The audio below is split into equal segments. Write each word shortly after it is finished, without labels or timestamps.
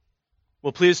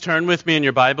Well, please turn with me in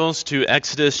your Bibles to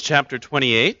Exodus chapter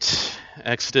 28.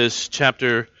 Exodus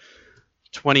chapter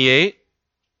 28.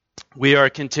 We are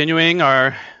continuing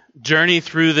our journey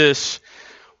through this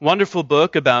wonderful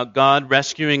book about God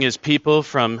rescuing his people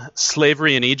from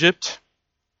slavery in Egypt.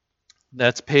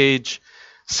 That's page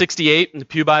 68 in the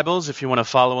Pew Bibles if you want to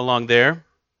follow along there.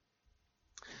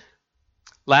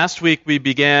 Last week we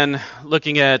began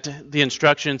looking at the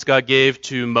instructions God gave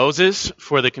to Moses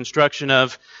for the construction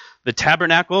of the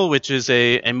tabernacle, which is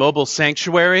a mobile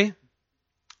sanctuary,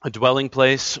 a dwelling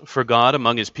place for God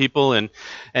among his people. And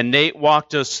Nate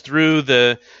walked us through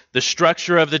the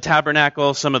structure of the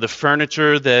tabernacle, some of the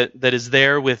furniture that is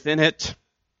there within it.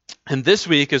 And this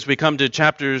week, as we come to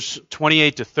chapters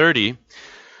 28 to 30,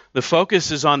 the focus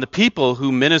is on the people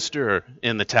who minister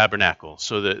in the tabernacle,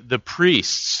 so the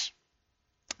priests.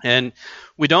 And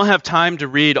we don't have time to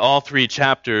read all three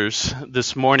chapters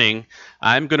this morning.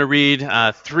 I'm going to read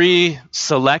three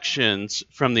selections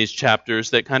from these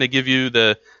chapters that kind of give you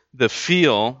the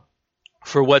feel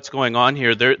for what's going on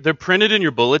here. They're printed in your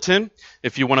bulletin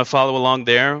if you want to follow along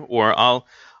there, or I'll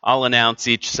announce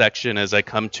each section as I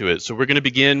come to it. So we're going to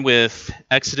begin with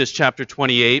Exodus chapter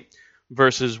 28,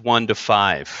 verses 1 to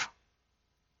 5.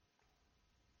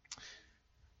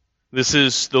 This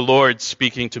is the Lord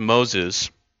speaking to Moses.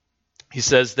 He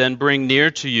says, "Then bring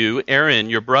near to you Aaron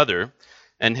your brother,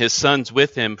 and his sons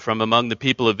with him from among the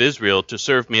people of Israel to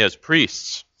serve me as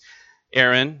priests.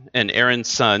 Aaron and Aaron's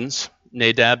sons,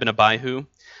 Nadab and Abihu,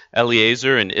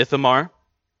 Eleazar and Ithamar.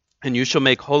 And you shall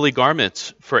make holy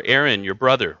garments for Aaron your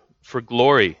brother, for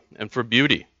glory and for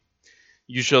beauty.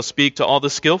 You shall speak to all the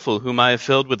skillful whom I have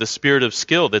filled with the spirit of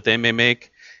skill, that they may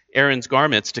make Aaron's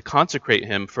garments to consecrate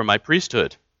him for my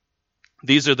priesthood.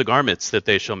 These are the garments that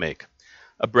they shall make: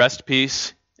 a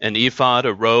breastpiece, an ephod,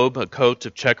 a robe, a coat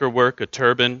of checker work, a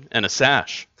turban, and a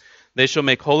sash. They shall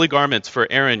make holy garments for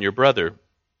Aaron your brother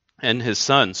and his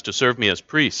sons to serve me as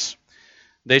priests.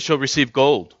 They shall receive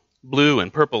gold, blue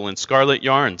and purple and scarlet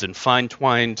yarns and fine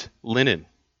twined linen."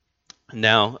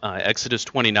 Now, Exodus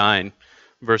 29,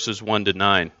 verses 1 to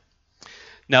 9.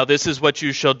 "Now this is what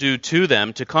you shall do to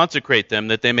them to consecrate them,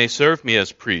 that they may serve me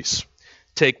as priests.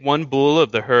 Take 1 bull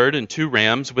of the herd and 2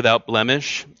 rams without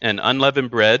blemish, and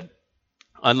unleavened bread,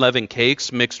 unleavened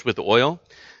cakes mixed with oil,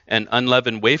 and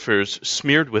unleavened wafers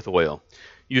smeared with oil.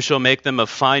 You shall make them of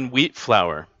fine wheat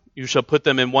flour. You shall put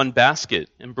them in 1 basket,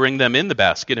 and bring them in the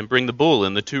basket, and bring the bull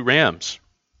and the 2 rams.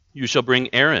 You shall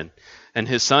bring Aaron and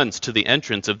his sons to the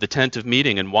entrance of the tent of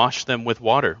meeting, and wash them with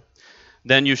water.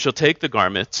 Then you shall take the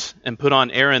garments, and put on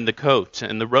Aaron the coat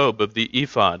and the robe of the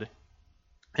ephod,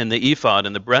 and the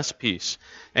breastpiece,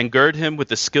 and gird him with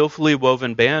the skillfully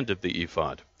woven band of the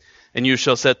ephod. And you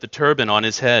shall set the turban on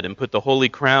his head, and put the holy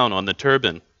crown on the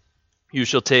turban. You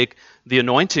shall take the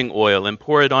anointing oil, and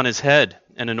pour it on his head,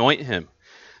 and anoint him.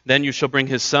 Then you shall bring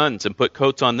his sons, and put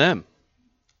coats on them.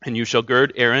 And you shall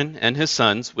gird Aaron and his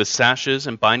sons with sashes,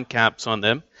 and bind caps on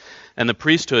them. And the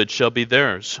priesthood shall be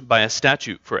theirs by a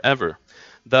statute forever.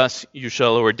 Thus you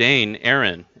shall ordain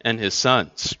Aaron and his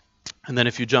sons." And then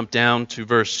if you jump down to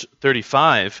verse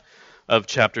 35 of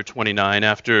chapter 29,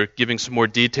 after giving some more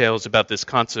details about this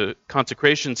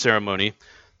consecration ceremony,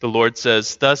 the Lord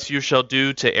says, "Thus you shall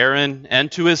do to Aaron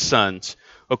and to his sons,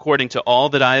 according to all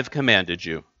that I have commanded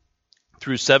you.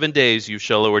 Through 7 days you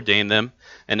shall ordain them,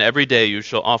 and every day you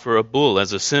shall offer a bull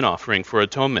as a sin offering for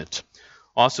atonement.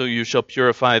 Also you shall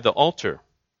purify the altar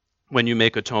when you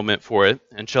make atonement for it,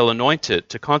 and shall anoint it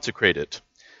to consecrate it.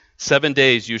 7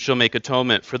 days you shall make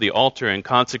atonement for the altar and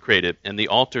consecrate it, and the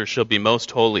altar shall be most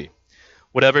holy.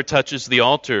 Whatever touches the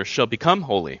altar shall become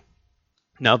holy.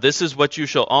 Now this is what you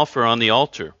shall offer on the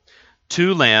altar: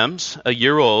 2 lambs, a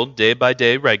year old, day by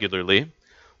day regularly.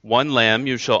 1 lamb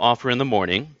you shall offer in the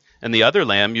morning, and the other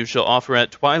lamb you shall offer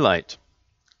at twilight.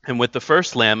 And with the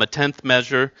first lamb 1/10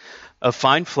 measure of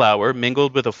fine flour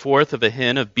mingled with 1/4 of a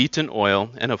hin of beaten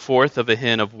oil, and 1/4 of a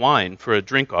hin of wine for a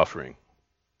drink offering.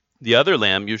 The other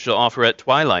lamb you shall offer at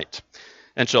twilight,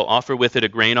 and shall offer with it a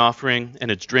grain offering and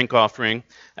its drink offering,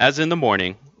 as in the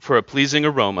morning, for a pleasing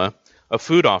aroma, a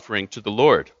food offering to the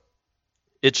Lord.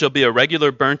 It shall be a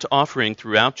regular burnt offering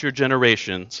throughout your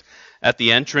generations, at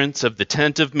the entrance of the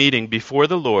tent of meeting before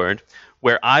the Lord,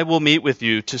 where I will meet with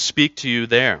you to speak to you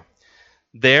there.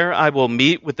 There I will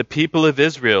meet with the people of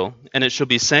Israel, and it shall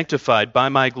be sanctified by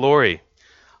my glory.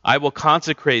 I will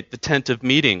consecrate the tent of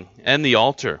meeting and the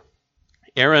altar.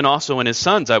 Aaron also and his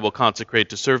sons I will consecrate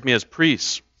to serve me as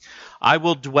priests. I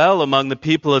will dwell among the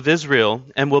people of Israel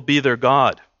and will be their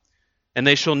God. And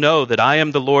they shall know that I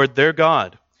am the Lord their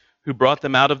God, who brought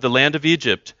them out of the land of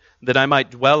Egypt, that I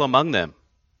might dwell among them.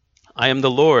 I am the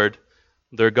Lord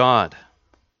their God."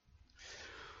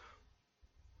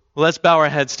 Well, let's bow our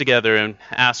heads together and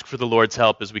ask for the Lord's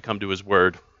help as we come to his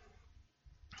word.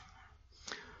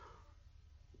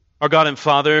 Our God and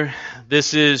Father,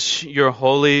 this is your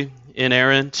holy,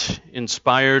 inerrant,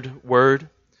 inspired word.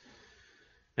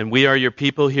 And we are your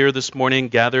people here this morning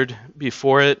gathered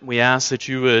before it. We ask that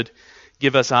you would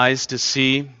give us eyes to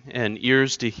see and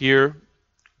ears to hear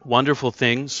wonderful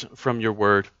things from your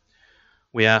word.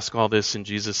 We ask all this in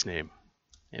Jesus' name.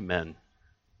 Amen.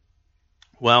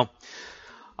 Well,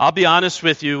 I'll be honest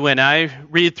with you, when I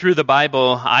read through the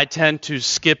Bible, I tend to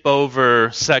skip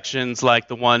over sections like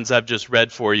the ones I've just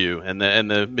read for you and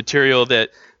the material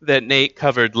that Nate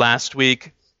covered last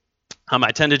week.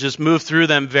 I tend to just move through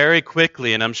them very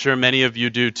quickly, and I'm sure many of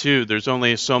you do too. There's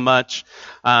only so much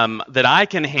that I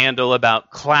can handle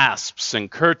about clasps and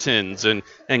curtains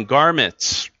and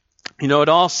garments. You know, it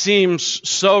all seems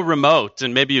so remote,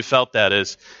 and maybe you felt that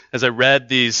as I read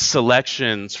these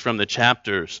selections from the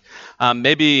chapters.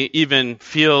 Maybe even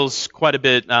feels quite a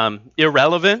bit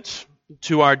irrelevant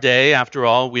to our day. After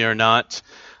all, we are not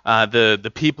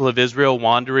the people of Israel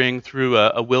wandering through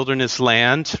a wilderness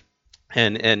land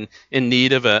and in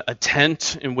need of a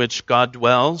tent in which God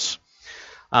dwells.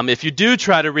 If you do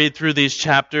try to read through these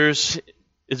chapters,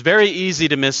 it's very easy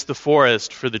to miss the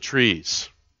forest for the trees.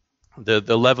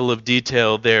 The level of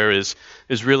detail there is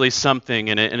really something,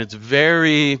 and it's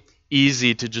very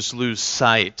easy to just lose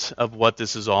sight of what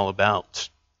this is all about.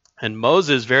 And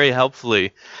Moses, very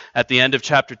helpfully, at the end of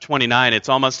chapter 29, it's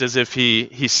almost as if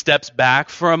he steps back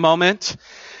for a moment,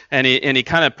 and he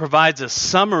kind of provides a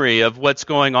summary of what's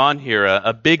going on here,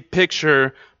 a big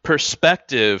picture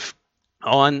perspective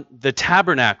on the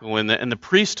tabernacle and the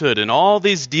priesthood and all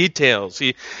these details.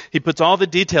 He puts all the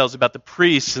details about the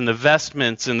priests and the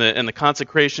vestments and the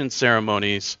consecration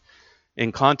ceremonies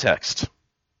in context.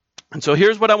 And so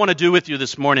here's what I want to do with you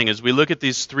this morning as we look at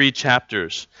these three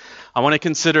chapters. I want to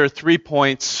consider 3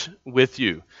 points with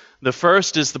you. The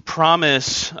first is the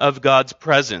promise of God's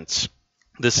presence.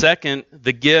 The second,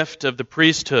 the gift of the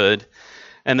priesthood.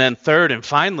 And then third and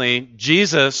finally,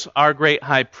 Jesus, our great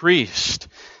high priest.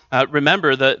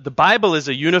 Remember, the Bible is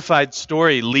a unified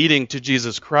story leading to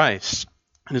Jesus Christ.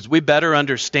 And as we better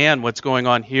understand what's going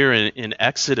on here in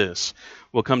Exodus,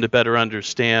 we'll come to better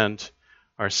understand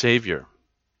our Savior.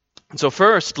 And so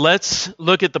first, let's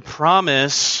look at the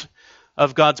promise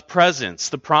of God's presence,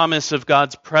 the promise of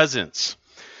God's presence.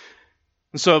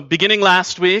 And so beginning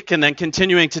last week and then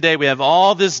continuing today, we have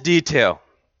all this detail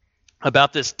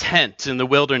about this tent in the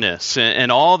wilderness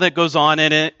and all that goes on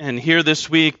in it. And here this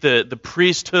week, the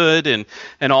priesthood and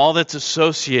all that's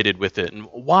associated with it. And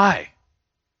why?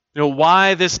 You know,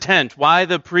 why this tent? Why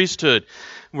the priesthood?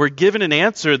 We're given an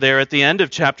answer there at the end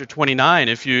of chapter 29.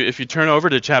 If you turn over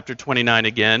to chapter 29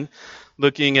 again,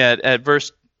 looking at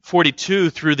verse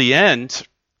 42 through the end,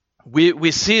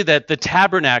 we see that the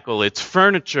tabernacle, its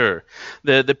furniture,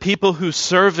 the people who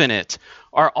serve in it,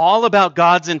 are all about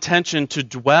God's intention to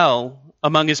dwell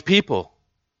among his people.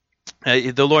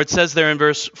 The Lord says there in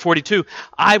verse 42,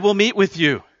 I will meet with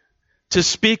you to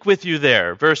speak with you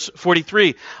there. Verse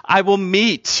 43, I will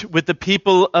meet with the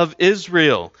people of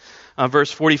Israel.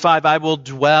 Verse 45, I will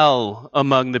dwell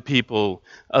among the people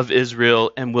of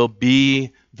Israel and will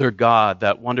be their God.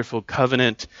 That wonderful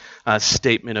covenant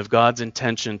statement of God's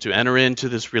intention to enter into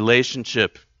this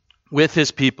relationship with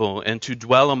his people and to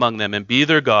dwell among them and be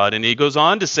their God. And he goes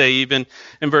on to say, even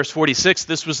in verse 46,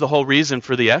 this was the whole reason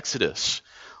for the Exodus.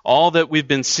 All that we've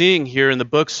been seeing here in the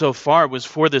book so far was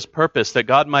for this purpose, that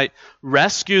God might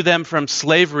rescue them from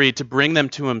slavery to bring them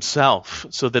to himself,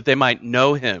 so that they might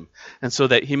know him and so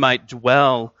that he might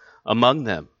dwell among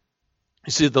them.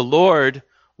 You see, the Lord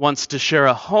wants to share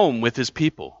a home with his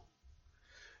people.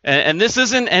 And this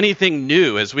isn't anything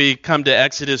new as we come to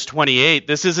Exodus 28.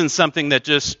 This isn't something that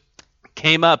just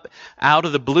came up out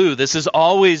of the blue. This has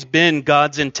always been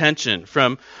God's intention.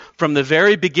 From the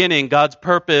very beginning, God's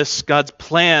purpose, God's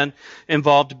plan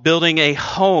involved building a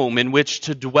home in which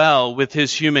to dwell with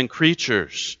his human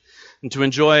creatures and to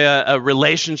enjoy a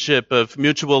relationship of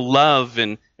mutual love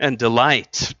and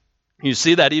delight. You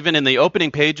see that even in the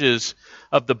opening pages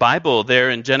of the Bible there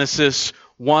in Genesis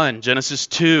 1, Genesis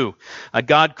 2.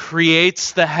 God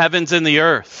creates the heavens and the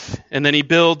earth, and then he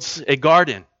builds a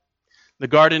garden. The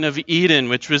Garden of Eden,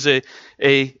 which was a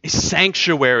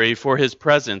sanctuary for his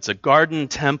presence, a garden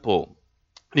temple.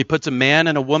 And he puts a man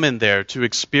and a woman there to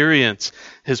experience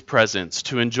his presence,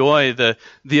 to enjoy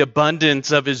the abundance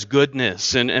of his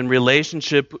goodness and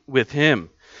relationship with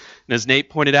him. And as Nate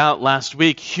pointed out last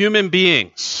week, human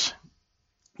beings,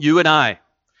 you and I,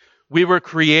 we were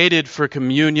created for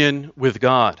communion with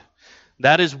God.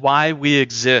 That is why we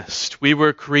exist. We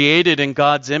were created in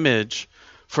God's image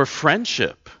for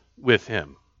friendship with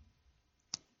him.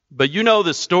 But you know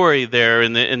the story there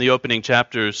in the opening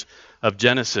chapters of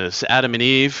Genesis. Adam and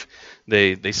Eve,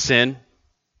 they sin,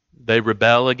 they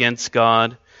rebel against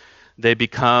God, they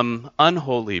become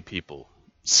unholy people,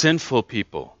 sinful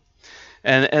people.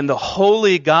 And the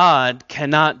holy God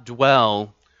cannot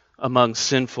dwell among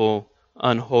sinful,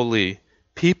 unholy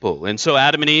people. And so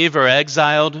Adam and Eve are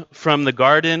exiled from the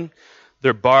garden.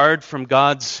 They're barred from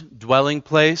God's dwelling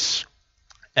place.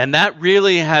 And that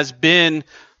really has been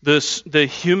the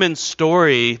human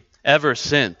story ever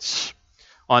since.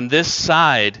 On this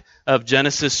side of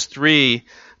Genesis 3,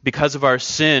 because of our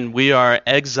sin, we are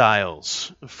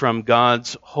exiles from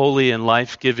God's holy and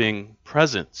life-giving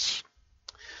presence.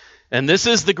 And this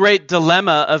is the great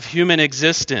dilemma of human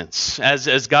existence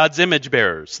as God's image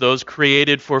bearers, those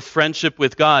created for friendship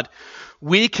with God.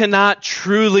 We cannot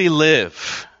truly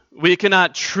live. We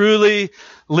cannot truly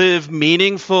live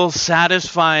meaningful,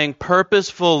 satisfying,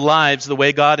 purposeful lives the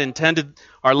way God intended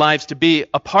our lives to be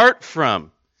apart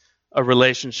from a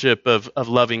relationship of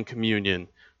loving communion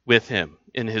with Him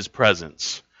in His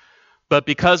presence. But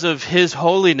because of His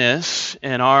holiness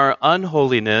and our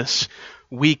unholiness,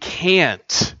 we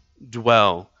can't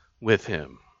dwell with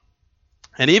Him.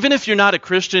 And even if you're not a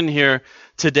Christian here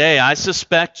today, I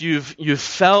suspect you've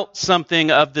felt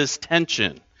something of this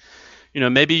tension. You know,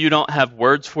 maybe you don't have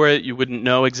words for it, you wouldn't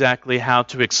know exactly how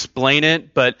to explain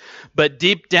it, but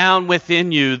deep down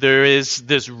within you there is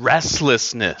this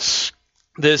restlessness,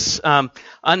 this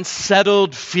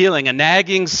unsettled feeling, a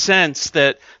nagging sense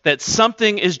that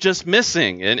something is just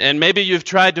missing, and maybe you've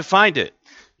tried to find it,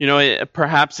 you know,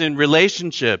 perhaps in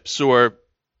relationships or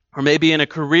maybe in a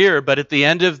career, but at the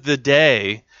end of the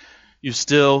day, you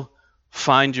still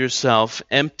find yourself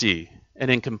empty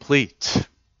and incomplete.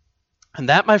 And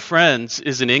that, my friends,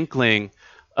 is an inkling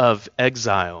of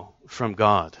exile from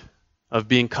God, of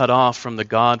being cut off from the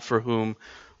God for whom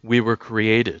we were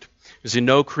created. Because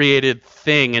no created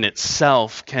thing in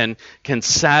itself can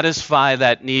satisfy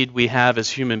that need we have as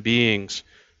human beings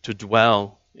to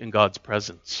dwell in God's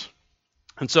presence.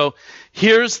 And so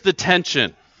here's the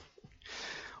tension.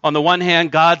 On the one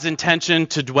hand, God's intention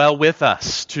to dwell with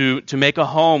us, to make a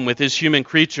home with His human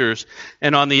creatures,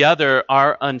 and on the other,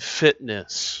 our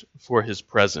unfitness for His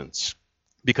presence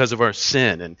because of our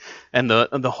sin. And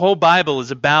the whole Bible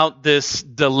is about this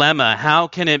dilemma. How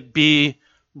can it be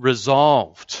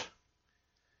resolved?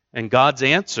 And God's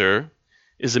answer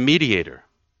is a mediator,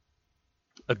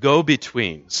 a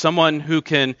go-between, someone who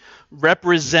can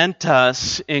represent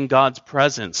us in God's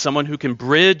presence, someone who can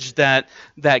bridge that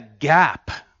gap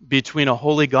between a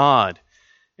holy God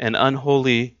and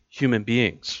unholy human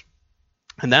beings.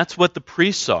 And that's what the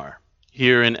priests are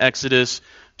here in Exodus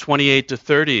 28 to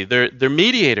 30. They're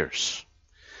mediators.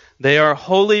 They are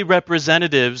holy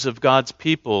representatives of God's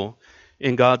people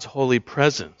in God's holy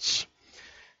presence.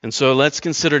 And so let's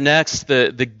consider next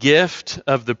the gift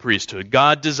of the priesthood.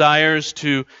 God desires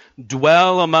to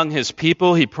dwell among His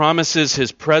people. He promises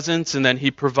His presence, and then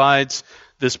He provides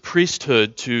this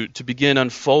priesthood to begin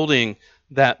unfolding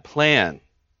that plan.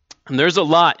 And there's a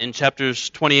lot in chapters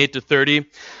 28 to 30.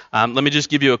 Let me just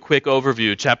give you a quick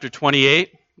overview. Chapter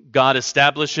 28, God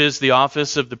establishes the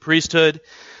office of the priesthood,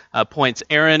 appoints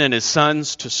Aaron and his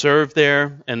sons to serve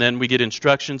there, and then we get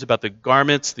instructions about the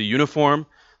garments, the uniform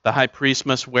the high priest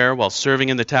must wear while serving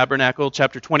in the tabernacle.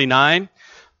 Chapter 29,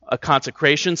 a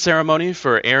consecration ceremony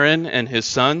for Aaron and his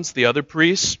sons, the other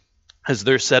priests, as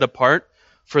they're set apart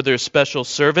for their special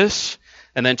service.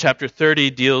 And then chapter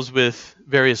 30 deals with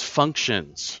various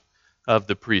functions of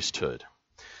the priesthood.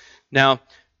 Now,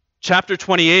 chapter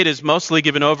 28 is mostly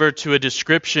given over to a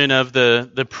description of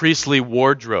the priestly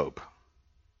wardrobe.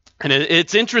 And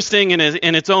it's interesting in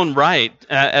its own right,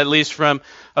 at least from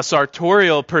a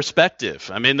sartorial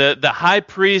perspective. I mean, the high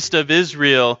priest of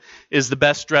Israel is the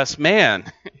best-dressed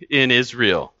man in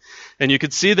Israel. And you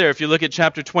can see there, if you look at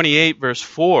chapter 28, verse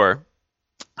 4,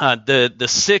 the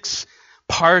 6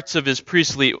 parts of his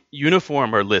priestly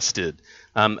uniform are listed.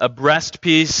 A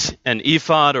breastpiece, an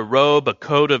ephod, a robe, a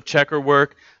coat of checker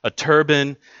work, a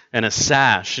turban, and a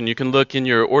sash. And you can look in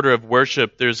your order of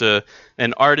worship, there's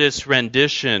an artist's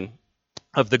rendition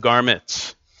of the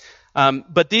garments.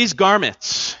 But these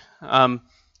garments,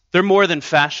 they're more than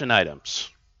fashion items.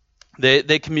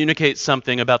 They communicate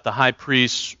something about the high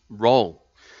priest's role.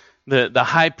 The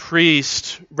high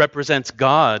priest represents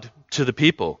God to the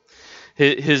people.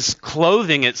 His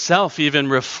clothing itself even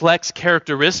reflects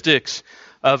characteristics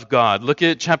of God. Look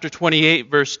at chapter 28,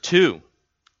 verse 2.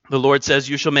 The Lord says,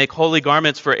 "You shall make holy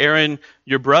garments for Aaron,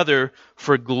 your brother,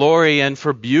 for glory and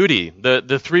for beauty."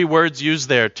 The 3 words used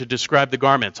there to describe the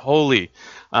garments, holy,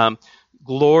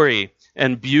 glory,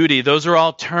 and beauty. Those are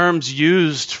all terms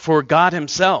used for God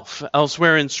himself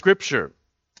elsewhere in Scripture.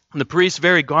 And the priest's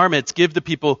very garments give the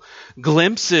people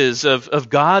glimpses of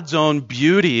God's own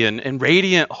beauty and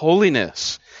radiant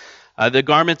holiness. The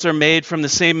garments are made from the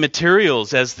same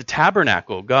materials as the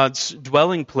tabernacle, God's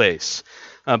dwelling place.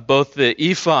 Both the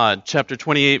ephod, chapter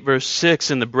 28, verse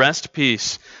 6, and the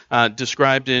breastpiece,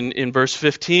 described in verse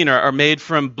 15, are made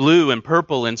from blue and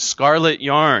purple and scarlet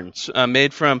yarns,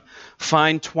 made from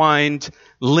fine twined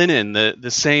linen,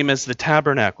 the same as the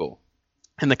tabernacle.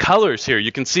 And the colors here,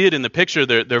 you can see it in the picture,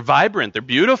 they're vibrant, they're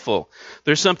beautiful.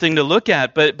 There's something to look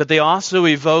at, but they also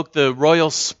evoke the royal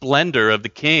splendor of the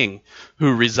king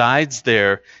who resides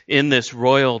there in this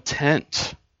royal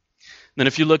tent. Then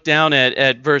if you look down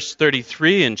at verse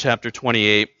 33 in chapter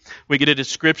 28, we get a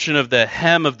description of the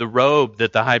hem of the robe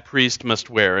that the high priest must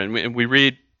wear. And we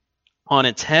read, "On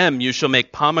its hem you shall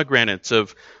make pomegranates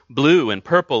of blue and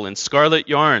purple and scarlet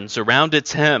yarns around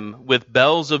its hem with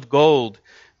bells of gold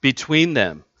between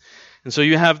them." And so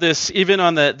you have this, even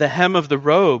on the hem of the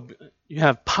robe, you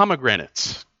have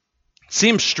pomegranates. It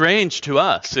seems strange to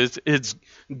us. It's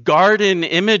garden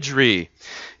imagery.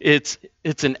 It's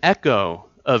an echo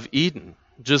of Eden.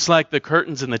 Just like the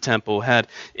curtains in the temple had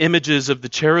images of the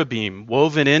cherubim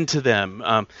woven into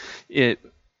them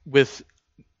with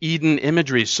Eden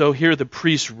imagery, so here the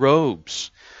priest's robes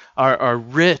are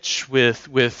rich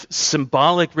with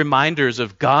symbolic reminders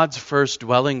of God's first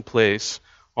dwelling place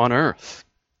on earth.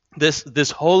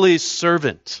 This holy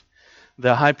servant,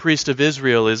 the high priest of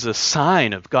Israel, is a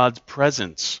sign of God's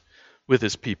presence with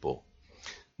his people.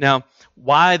 Now,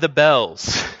 why the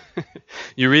bells?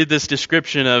 You read this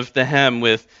description of the hem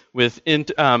with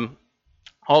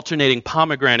alternating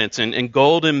pomegranates and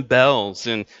golden bells,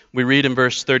 and we read in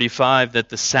verse 35 that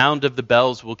the sound of the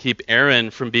bells will keep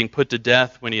Aaron from being put to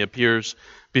death when he appears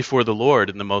before the Lord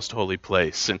in the most holy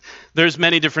place. And there's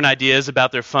many different ideas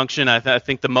about their function. I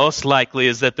think the most likely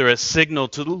is that they're a signal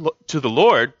to the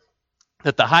Lord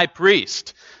that the high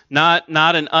priest, not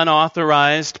an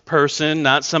unauthorized person,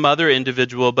 not some other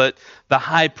individual, but the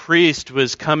high priest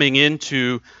was coming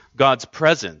into God's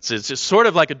presence. It's just sort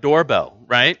of like a doorbell,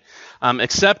 right?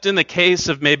 Except in the case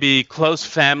of maybe close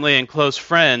family and close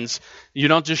friends, you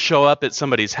don't just show up at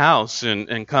somebody's house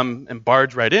and come and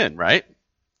barge right in, right?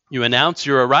 You announce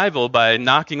your arrival by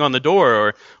knocking on the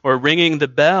door or ringing the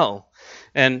bell.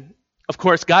 And of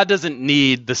course, God doesn't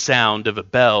need the sound of a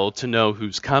bell to know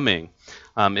who's coming.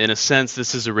 In a sense,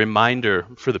 this is a reminder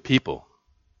for the people.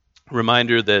 A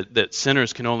reminder that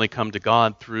sinners can only come to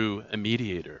God through a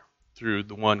mediator, through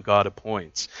the one God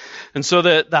appoints. And so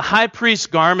the high priest's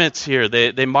garments here,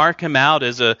 they mark him out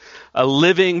as a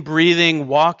living, breathing,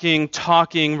 walking,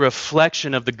 talking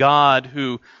reflection of the God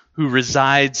who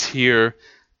resides here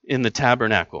in the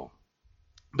tabernacle.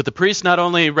 But the priest not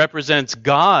only represents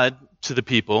God to the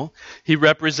people, he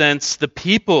represents the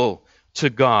people to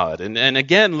God. And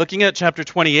again, looking at chapter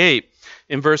 28,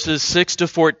 in verses 6 to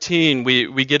 14,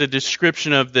 we get a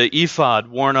description of the ephod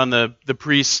worn on the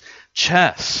priest's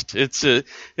chest.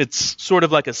 It's sort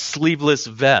of like a sleeveless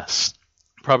vest,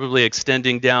 probably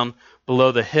extending down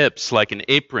below the hips like an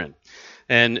apron.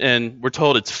 And we're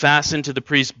told it's fastened to the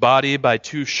priest's body by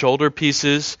 2 shoulder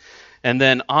pieces. And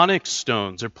then onyx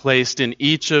stones are placed in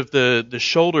each of the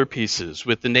shoulder pieces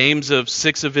with the names of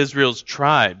 6 of Israel's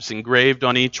tribes engraved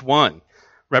on each one,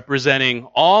 representing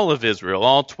all of Israel,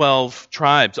 all 12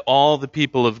 tribes, all the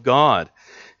people of God.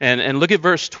 And look at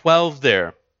verse 12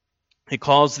 there. He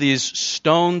calls these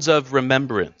stones of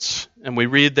remembrance. And we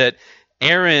read that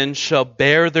Aaron shall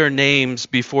bear their names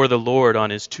before the Lord on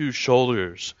his 2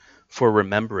 shoulders for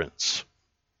remembrance.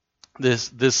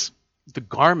 The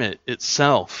garment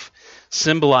itself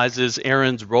symbolizes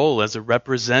Aaron's role as a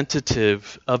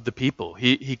representative of the people.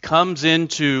 He comes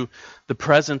into the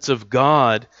presence of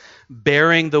God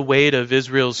bearing the weight of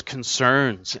Israel's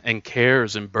concerns and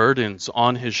cares and burdens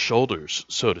on his shoulders,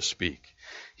 so to speak.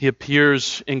 He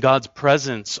appears in God's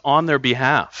presence on their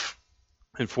behalf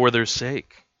and for their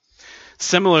sake.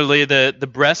 Similarly, the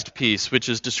breastpiece, which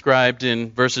is described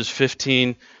in verses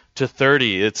 15 to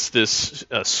 30, it's this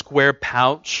square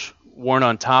pouch worn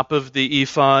on top of the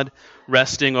ephod,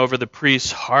 resting over the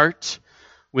priest's heart.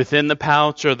 Within the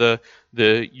pouch are the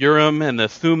Urim and the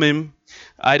Thummim,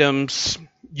 items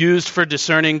used for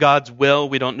discerning God's will.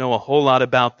 We don't know a whole lot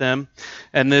about them.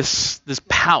 And this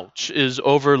pouch is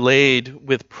overlaid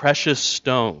with precious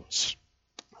stones,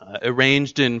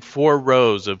 arranged in 4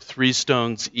 rows of 3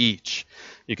 stones each.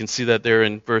 You can see that there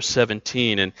in verse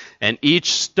 17. And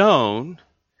each stone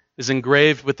is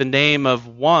engraved with the name of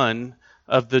one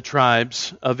of the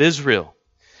tribes of Israel.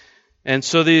 And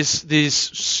so these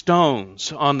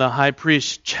stones on the high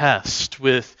priest's chest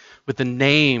with the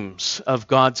names of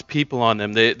God's people on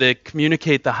them, they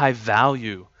communicate the high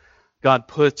value God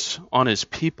puts on his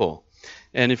people.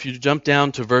 And if you jump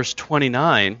down to verse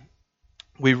 29,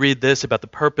 we read this about the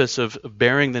purpose of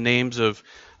bearing the names of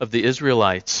the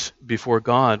Israelites before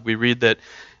God. We read that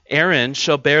Aaron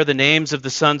shall bear the names of the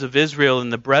sons of Israel in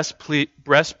the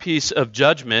breastpiece of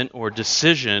judgment or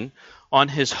decision on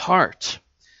his heart.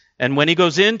 And when he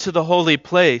goes into the holy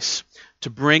place, to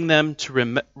bring them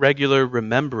to regular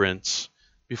remembrance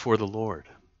before the Lord.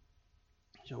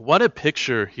 What a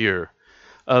picture here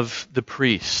of the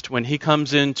priest. When he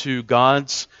comes into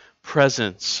God's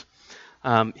presence,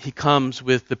 he comes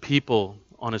with the people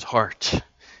on his heart.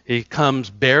 He comes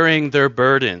bearing their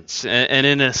burdens. And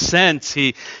in a sense,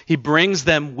 he brings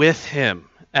them with him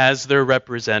as their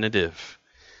representative.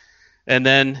 And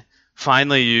then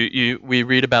finally, we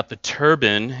read about the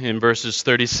turban in verses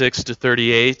 36 to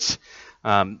 38.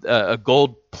 A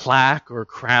gold plaque or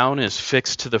crown is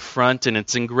fixed to the front, and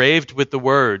it's engraved with the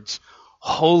words,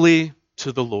 "Holy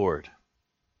to the Lord."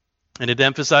 And it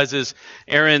emphasizes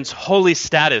Aaron's holy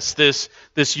status,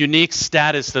 this unique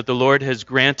status that the Lord has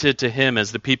granted to him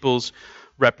as the people's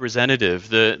representative.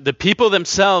 The people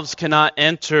themselves cannot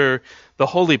enter the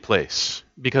holy place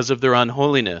because of their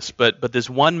unholiness, but this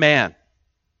one man,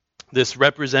 this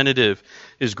representative,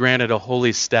 is granted a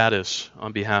holy status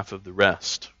on behalf of the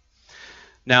rest.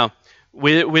 Now,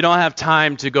 we don't have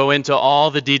time to go into all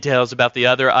the details about the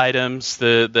other items,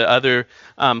 the other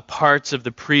parts of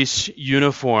the priest's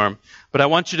uniform, but I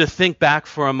want you to think back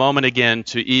for a moment again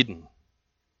to Eden.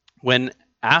 When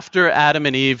after Adam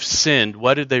and Eve sinned,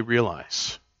 what did they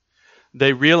realize?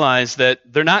 They realized that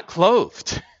they're not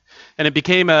clothed, and it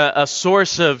became a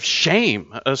source of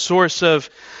shame, a source of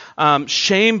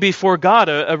shame before God,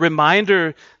 a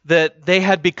reminder that they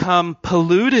had become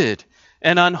polluted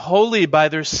and unholy by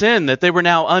their sin, that they were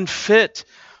now unfit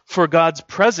for God's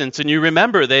presence. And you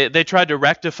remember, they tried to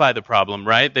rectify the problem,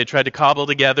 right? They tried to cobble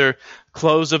together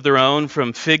clothes of their own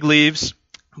from fig leaves,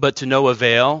 but to no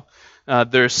avail.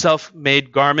 Their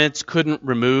self-made garments couldn't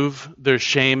remove their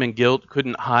shame and guilt,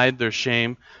 couldn't hide their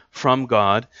shame from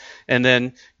God. And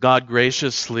then God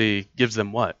graciously gives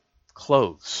them what?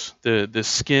 Clothes, the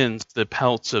skins, the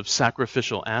pelts of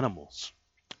sacrificial animals.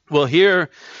 Well, here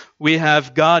we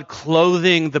have God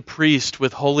clothing the priest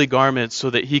with holy garments so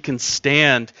that he can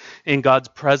stand in God's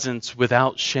presence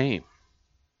without shame.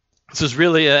 This is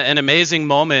really an amazing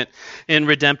moment in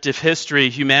redemptive history.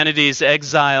 Humanity's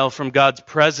exile from God's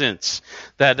presence,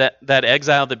 that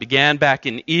exile that began back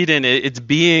in Eden, it's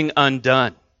being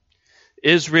undone.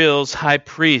 Israel's high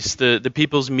priest, the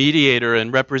people's mediator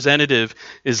and representative,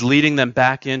 is leading them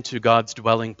back into God's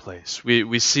dwelling place.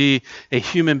 We see a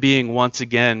human being once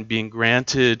again being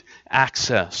granted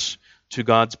access to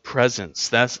God's presence.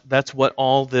 That's what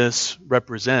all this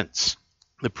represents.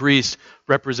 The priest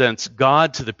represents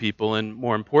God to the people, and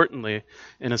more importantly,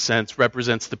 in a sense,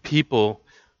 represents the people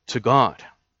to God.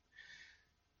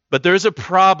 But there's a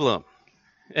problem.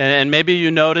 And maybe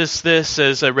you noticed this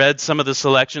as I read some of the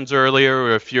selections earlier,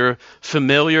 or if you're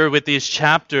familiar with these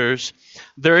chapters,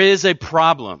 there is a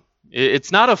problem.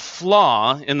 It's not a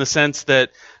flaw in the sense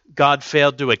that God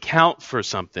failed to account for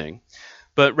something,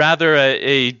 but rather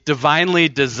a divinely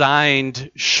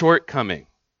designed shortcoming,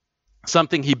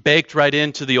 something he baked right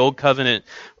into the Old Covenant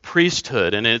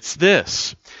priesthood. And it's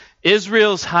this: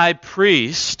 Israel's high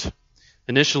priest,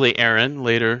 initially Aaron,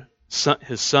 later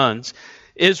his sons,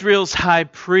 Israel's high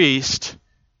priest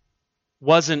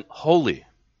wasn't holy.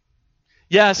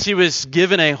 Yes, he was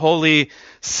given a holy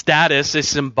status, a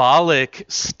symbolic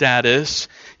status.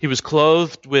 He was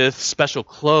clothed with special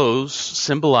clothes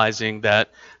symbolizing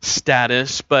that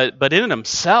status, but in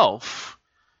himself,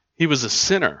 he was a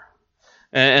sinner.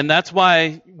 And that's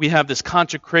why we have this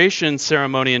consecration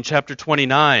ceremony in chapter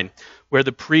 29, where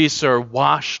the priests are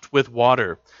washed with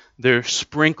water. They're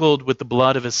sprinkled with the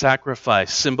blood of a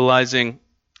sacrifice, symbolizing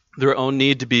their own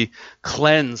need to be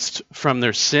cleansed from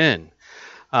their sin.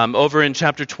 Over in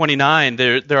chapter 29,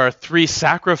 there are 3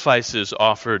 sacrifices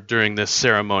offered during this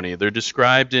ceremony. They're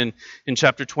described in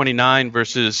chapter 29,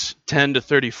 verses 10 to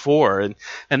 34.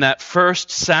 And that first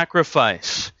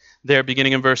sacrifice, there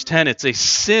beginning in verse 10, it's a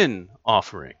sin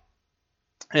offering.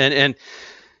 And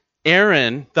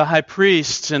Aaron, the high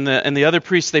priest, and the other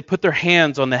priests, they put their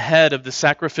hands on the head of the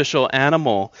sacrificial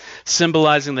animal,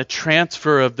 symbolizing the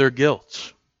transfer of their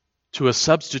guilt to a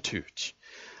substitute.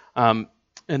 And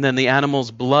then the animal's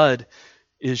blood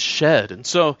is shed. And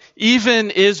so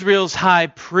even Israel's high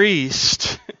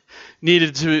priest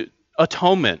needed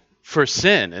atonement for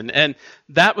sin. And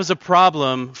that was a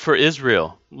problem for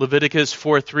Israel. Leviticus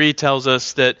 4:3 tells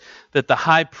us that the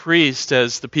high priest,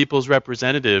 as the people's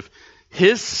representative,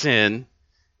 his sin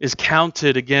is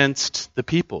counted against the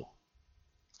people.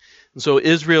 And so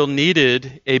Israel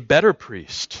needed a better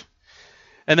priest.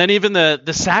 And then even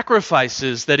the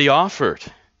sacrifices that he offered,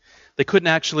 they couldn't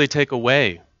actually take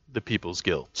away the people's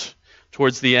guilt.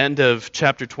 Towards the end of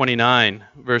chapter 29,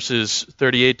 verses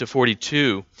 38 to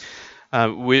 42,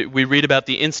 we read about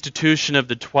the institution of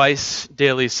the twice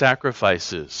daily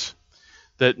sacrifices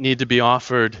that need to be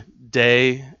offered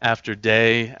day after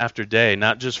day after day,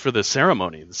 not just for the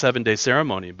ceremony, the 7-day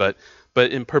ceremony, but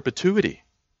in perpetuity.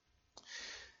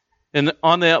 And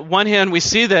on the one hand, we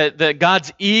see that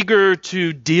God's eager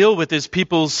to deal with his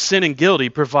people's sin and guilt. He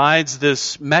provides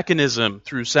this mechanism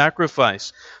through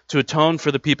sacrifice to atone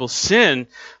for the people's sin.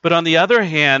 But on the other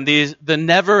hand, the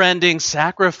never-ending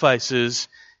sacrifices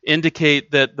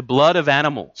indicate that the blood of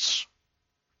animals,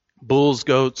 bulls,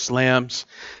 goats, lambs,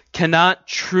 cannot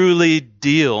truly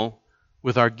deal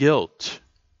with our guilt.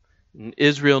 And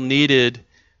Israel needed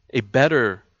a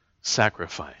better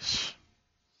sacrifice.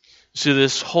 So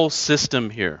this whole system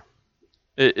here,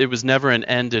 it was never an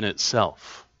end in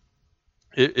itself.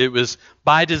 It was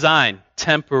by design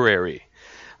temporary.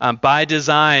 By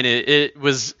design,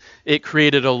 it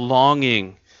created a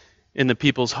longing in the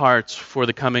people's hearts for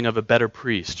the coming of a better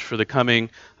priest, for the coming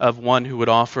of one who would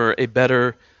offer a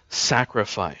better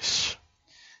sacrifice.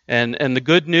 And the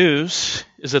good news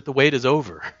is that the wait is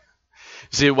over.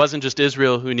 See, it wasn't just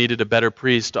Israel who needed a better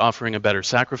priest offering a better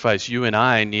sacrifice. You and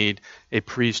I need a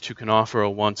priest who can offer a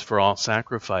once-for-all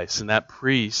sacrifice, and that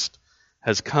priest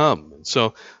has come. And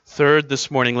so, third this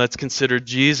morning, let's consider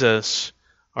Jesus,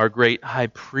 our great high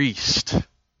priest.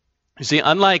 You see,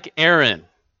 unlike Aaron,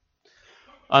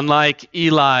 unlike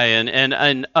Eli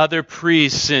and other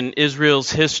priests in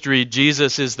Israel's history,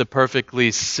 Jesus is the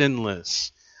perfectly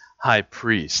sinless high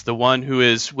priest, the one who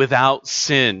is without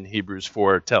sin, Hebrews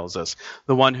 4 tells us,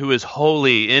 the one who is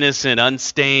holy, innocent,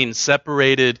 unstained,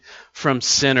 separated from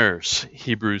sinners,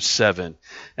 Hebrews 7.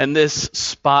 And this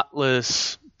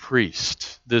spotless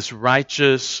priest, this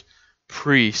righteous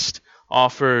priest,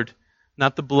 offered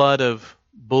not the blood of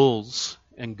bulls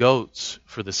and goats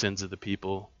for the sins of the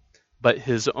people, but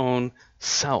his own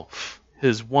self.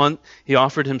 He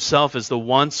offered himself as the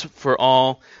once for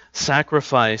all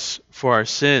sacrifice for our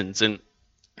sins. And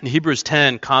in Hebrews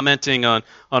 10, commenting on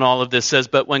all of this, says,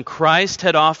 "But when Christ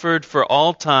had offered for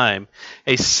all time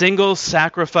a single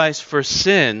sacrifice for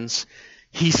sins,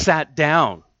 he sat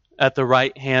down at the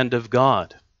right hand of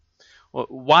God." Well,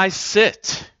 why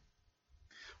sit?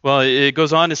 Well, it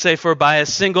goes on to say, "For by a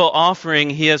single offering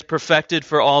he has perfected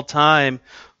for all time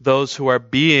those who are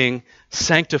being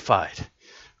sanctified."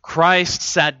 Christ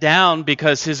sat down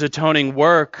because his atoning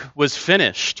work was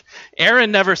finished.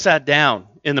 Aaron never sat down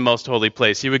in the most holy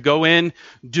place. He would go in,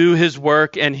 do his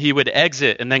work, and he would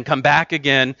exit and then come back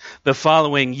again the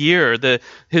following year.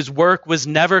 His work was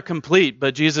never complete,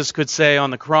 but Jesus could say on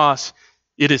the cross,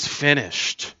 "It is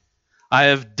finished. I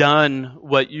have done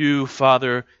what you,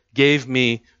 Father, gave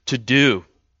me to do."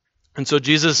 And so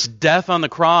Jesus' death on the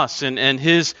cross and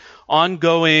his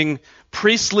ongoing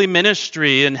priestly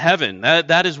ministry in heaven,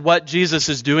 that is what Jesus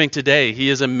is doing today. He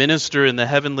is a minister in the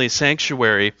heavenly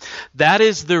sanctuary. That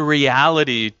is the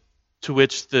reality to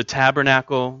which the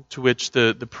tabernacle, to which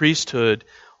the priesthood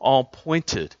all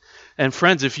pointed. And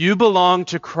friends, if you belong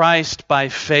to Christ by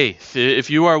faith, if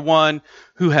you are one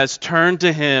who has turned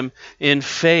to him in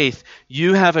faith,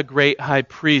 you have a great high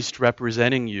priest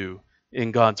representing you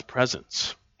in God's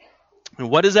presence. And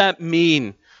what does that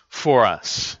mean for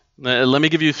us? Let me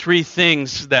give you 3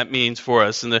 things that means for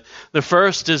us. And the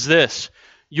first is this: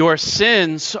 your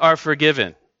sins are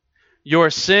forgiven.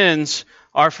 Your sins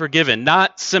are forgiven.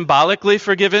 Not symbolically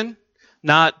forgiven,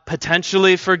 not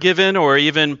potentially forgiven, or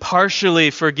even partially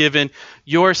forgiven.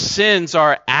 Your sins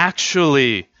are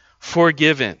actually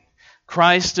forgiven.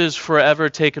 Christ has forever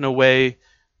taken away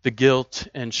the guilt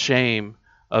and shame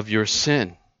of your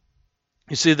sin.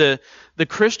 You see, the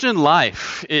Christian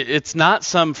life, it's not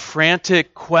some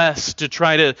frantic quest to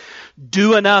try to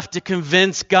do enough to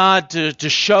convince God to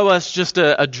show us just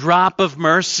a drop of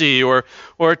mercy, or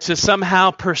to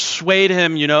somehow persuade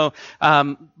him,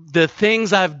 the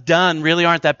things I've done really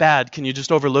aren't that bad. Can you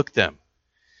just overlook them?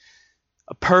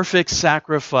 A perfect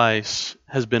sacrifice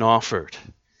has been offered.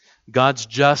 God's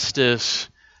justice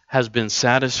has been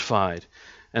satisfied,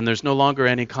 and there's no longer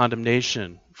any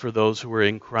condemnation for those who are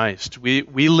in Christ. We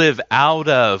live out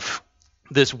of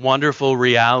this wonderful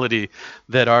reality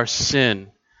that our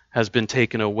sin has been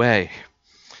taken away.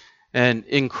 And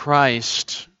in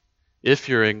Christ, if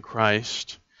you're in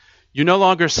Christ, You no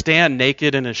longer stand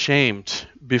naked and ashamed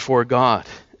before God.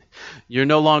 You're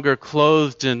no longer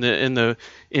clothed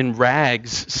in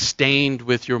rags stained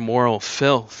with your moral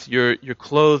filth. You're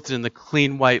clothed in the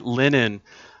clean white linen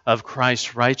of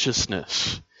Christ's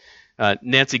righteousness.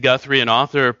 Nancy Guthrie, an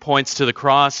author, points to the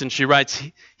cross and she writes,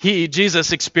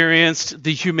 Jesus experienced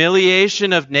the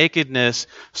humiliation of nakedness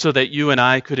so that you and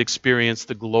I could experience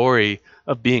the glory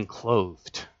of being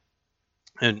clothed.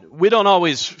 And we don't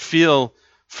always feel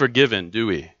forgiven, do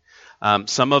we?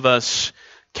 Some of us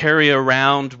carry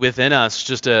around within us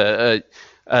just a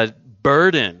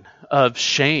burden of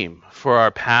shame for our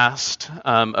past,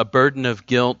 a burden of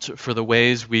guilt for the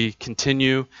ways we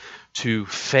continue to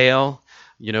fail.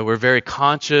 We're very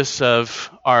conscious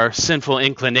of our sinful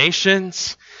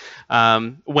inclinations.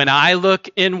 When I look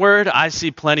inward, I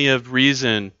see plenty of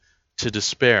reason to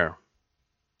despair.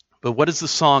 But what does the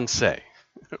song say?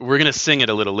 We're going to sing it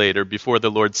a little later before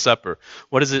the Lord's Supper.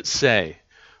 What does it say?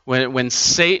 When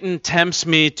Satan tempts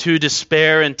me to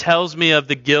despair and tells me of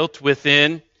the guilt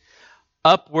within,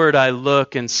 upward I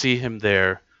look and see him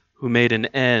there who made an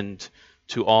end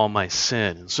to all my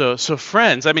sin. So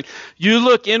friends, you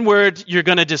look inward, you're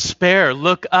going to despair.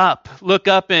 Look up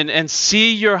and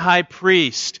see your high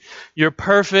priest, your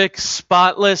perfect,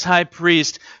 spotless high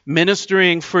priest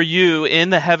ministering for you in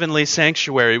the heavenly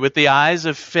sanctuary with the eyes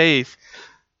of faith.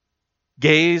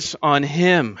 Gaze on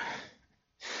him.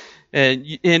 And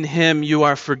in him you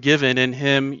are forgiven. In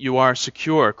him you are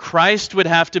secure. Christ would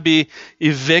have to be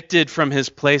evicted from his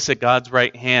place at God's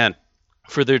right hand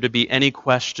for there to be any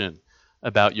question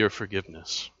about your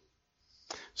forgiveness.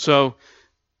 So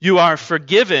you are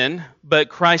forgiven, but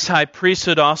Christ's high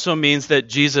priesthood also means that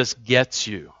Jesus gets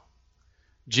you.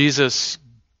 Jesus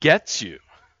gets you.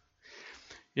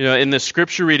 In the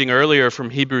scripture reading earlier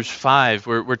from Hebrews 5,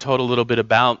 we're told a little bit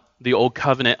about the Old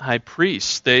Covenant high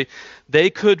priests. They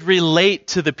could relate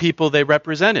to the people they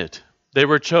represented. They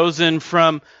were chosen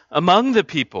from among the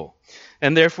people,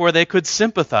 and therefore they could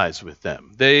sympathize with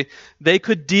them. They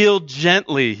could deal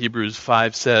gently, Hebrews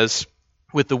 5 says,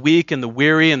 with the weak and the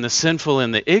weary and the sinful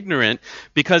and the ignorant,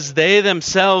 because they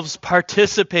themselves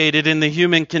participated in the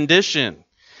human condition.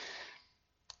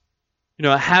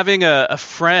 Having a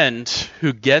friend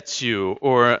who gets you,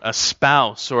 or a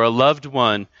spouse or a loved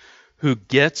one who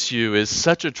gets you is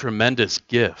such a tremendous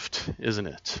gift, isn't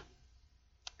it?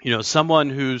 Someone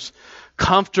who's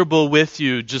comfortable with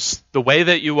you just the way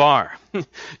that you are.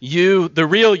 You, the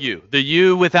real you, the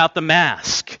you without the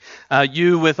mask.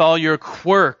 You with all your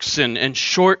quirks and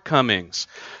shortcomings.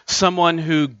 Someone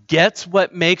who gets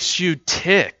what makes you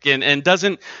tick and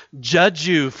doesn't judge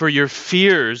you for your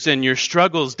fears and your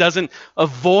struggles, doesn't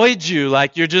avoid you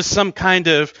like you're just some kind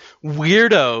of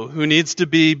weirdo who needs to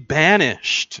be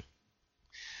banished.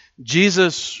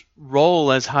 Jesus'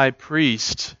 role as high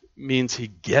priest means he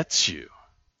gets you.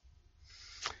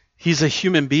 He's a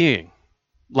human being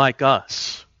like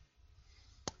us.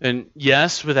 And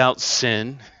yes, without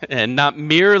sin, and not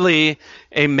merely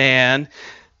a man,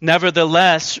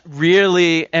 nevertheless,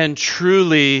 really and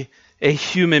truly a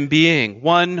human being,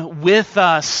 one with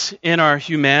us in our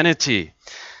humanity.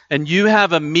 And you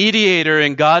have a mediator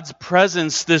in God's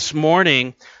presence this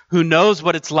morning who knows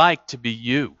what it's like to be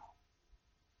you.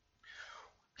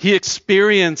 He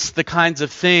experienced the kinds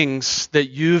of things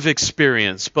that you've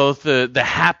experienced, both the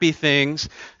happy things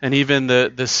and even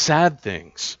the sad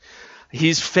things.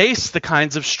 He's faced the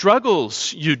kinds of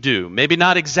struggles you do. Maybe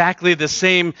not exactly the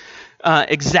same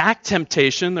exact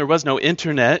temptation. There was no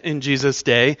internet in Jesus'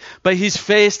 day. But he's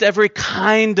faced every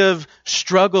kind of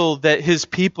struggle that his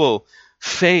people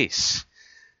face.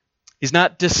 He's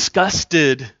not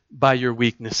disgusted by your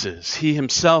weaknesses. He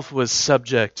himself was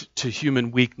subject to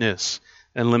human weakness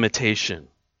and limitation.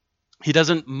 He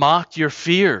doesn't mock your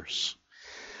fears.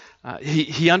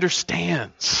 He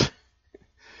understands.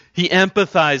 He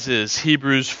empathizes,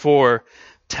 Hebrews 4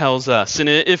 tells us. And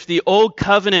if the old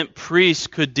covenant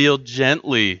priest could deal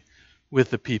gently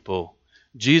with the people,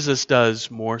 Jesus does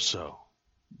more so.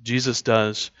 Jesus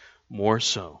does more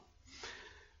so.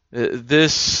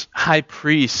 This high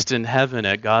priest in heaven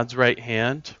at God's right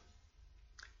hand,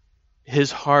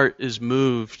 his heart is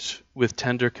moved with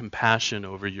tender compassion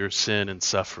over your sin and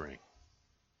suffering.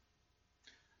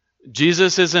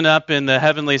 Jesus isn't up in the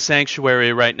heavenly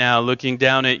sanctuary right now looking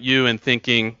down at you and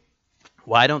thinking,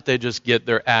 why don't they just get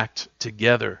their act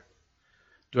together?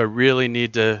 Do I really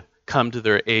need to come to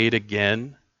their aid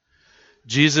again?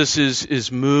 Jesus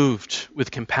is moved with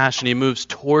compassion. He moves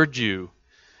toward you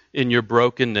in your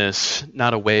brokenness,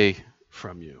 not away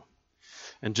from you.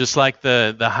 And just like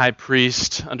the high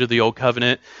priest under the old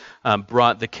covenant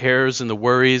brought the cares and the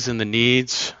worries and the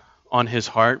needs on his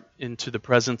heart into the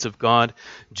presence of God,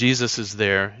 Jesus is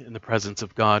there in the presence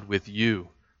of God with you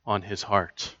on his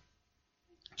heart.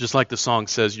 Just like the song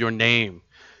says, your name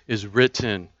is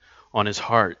written on his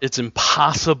heart. It's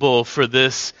impossible for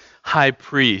this high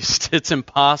priest, it's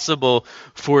impossible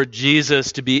for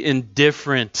Jesus to be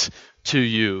indifferent to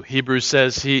you. Hebrews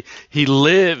says he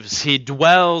lives, he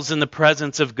dwells in the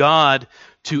presence of God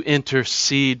to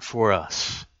intercede for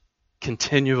us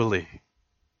continually.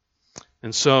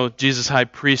 And so Jesus' high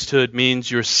priesthood means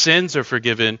your sins are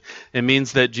forgiven. It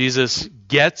means that Jesus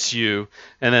gets you.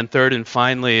 And then third and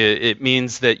finally, it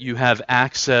means that you have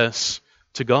access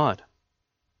to God.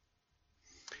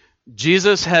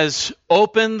 Jesus has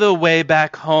opened the way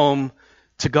back home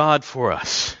to God for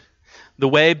us. The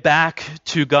way back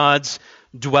to God's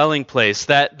dwelling place.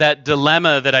 That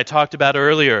dilemma that I talked about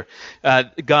earlier.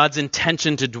 God's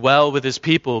intention to dwell with his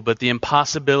people, but the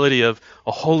impossibility of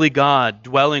a holy God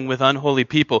dwelling with unholy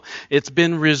people. It's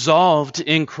been resolved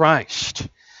in Christ.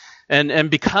 And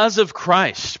because of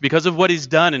Christ, because of what he's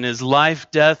done in his life,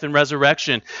 death, and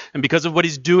resurrection, and because of what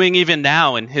he's doing even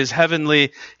now in his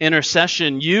heavenly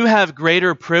intercession, you have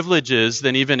greater privileges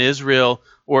than even Israel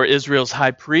or Israel's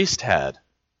high priest had.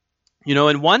 You know,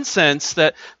 in one sense,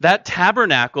 that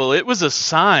tabernacle, it was a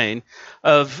sign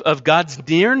of God's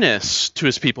nearness to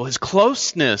his people, his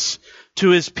closeness to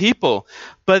his people.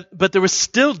 But there was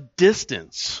still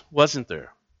distance, wasn't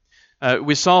there?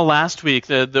 We saw last week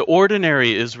the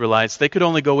ordinary Israelites, they could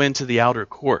only go into the outer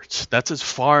courts. That's as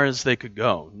far as they could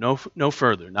go, no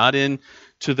further, not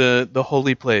into the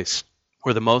holy place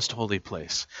or the most holy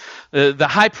place. The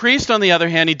high priest, on the other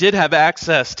hand, he did have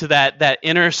access to that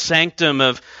inner sanctum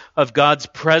of God's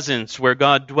presence where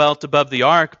God dwelt above the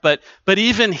ark, but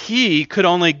even he could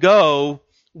only go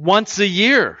once a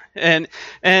year and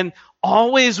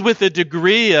always with a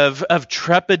degree of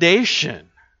trepidation.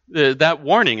 That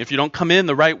warning, if you don't come in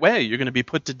the right way, you're going to be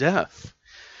put to death.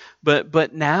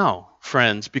 But now,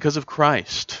 friends, because of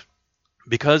Christ,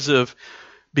 because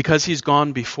he's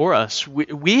gone before us,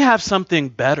 we have something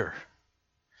better.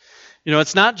 You know,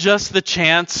 it's not just the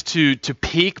chance to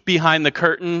peek behind the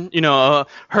curtain. You know,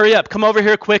 hurry up, come over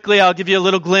here quickly. I'll give you a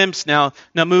little glimpse. Now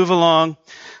move along.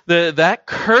 That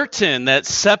curtain that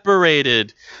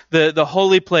separated the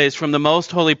holy place from the most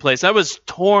holy place, that was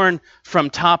torn from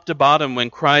top to bottom when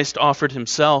Christ offered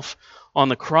himself on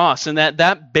the cross. And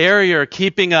that barrier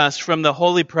keeping us from the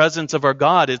holy presence of our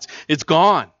God, it's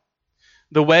gone.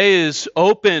 The way is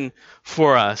open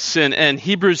for us. And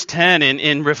Hebrews 10,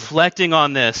 in reflecting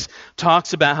on this,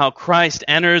 talks about how Christ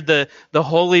entered the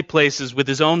holy places with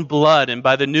his own blood, and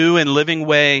by the new and living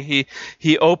way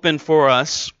he opened for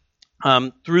us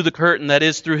through the curtain, that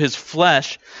is, through his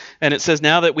flesh. And it says,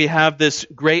 now that we have this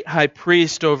great high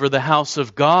priest over the house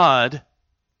of God,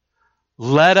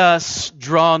 let us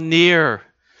draw near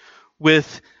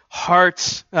with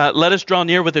hearts, let us draw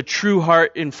near with a true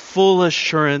heart in full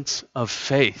assurance of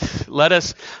faith. Let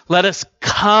us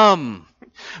come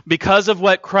because of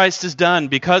what Christ has done,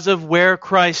 because of where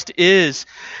Christ is.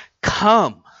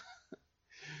 Come.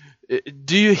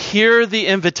 Do you hear the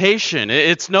invitation?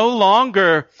 It's no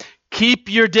longer keep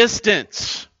your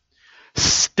distance.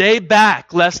 Stay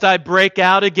back lest I break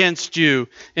out against you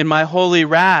in my holy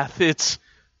wrath. It's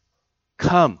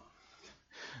come.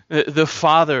 The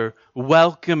Father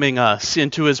welcoming us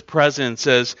into his presence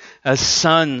as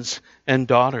sons and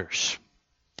daughters.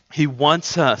 He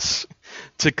wants us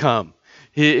to come.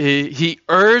 He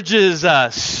urges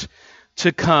us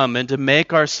to come and to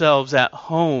make ourselves at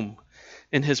home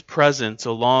in his presence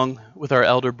along with our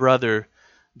elder brother,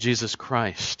 Jesus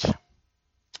Christ.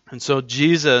 And so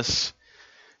Jesus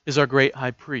is our great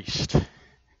high priest.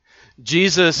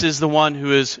 Jesus is the one who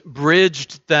has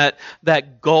bridged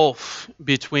that gulf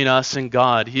between us and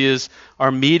God. He is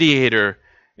our mediator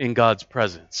in God's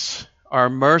presence, our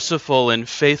merciful and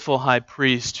faithful high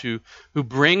priest who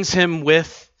brings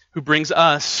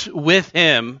us with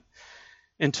him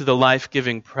into the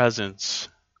life-giving presence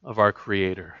of our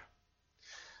Creator.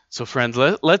 So friends,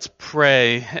 let's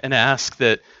pray and ask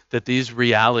that these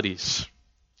realities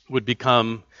would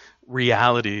become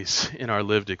realities in our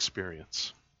lived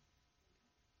experience.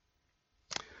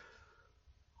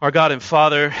 Our God and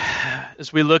Father,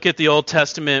 as we look at the Old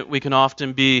Testament, we can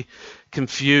often be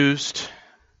confused.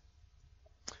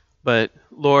 But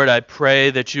Lord, I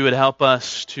pray that you would help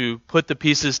us to put the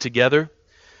pieces together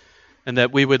and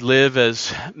that we would live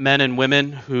as men and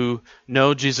women who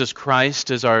know Jesus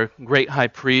Christ as our great high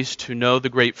priest, who know the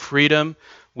great freedom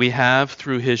we have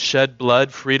through his shed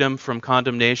blood, freedom from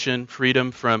condemnation,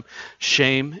 freedom from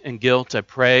shame and guilt. I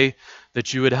pray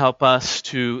that you would help us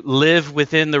to live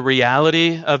within the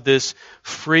reality of this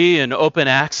free and open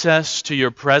access to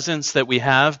your presence that we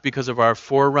have because of our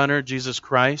forerunner, Jesus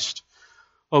Christ.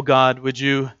 Oh God, would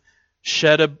you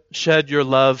shed your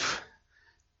love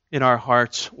in our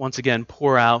hearts once again,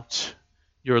 pour out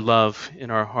your love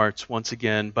in our hearts once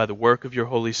again by the work of your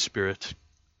Holy Spirit,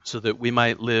 so that we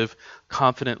might live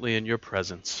confidently in your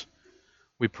presence.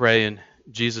 We pray in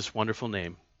Jesus' wonderful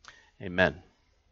name. Amen.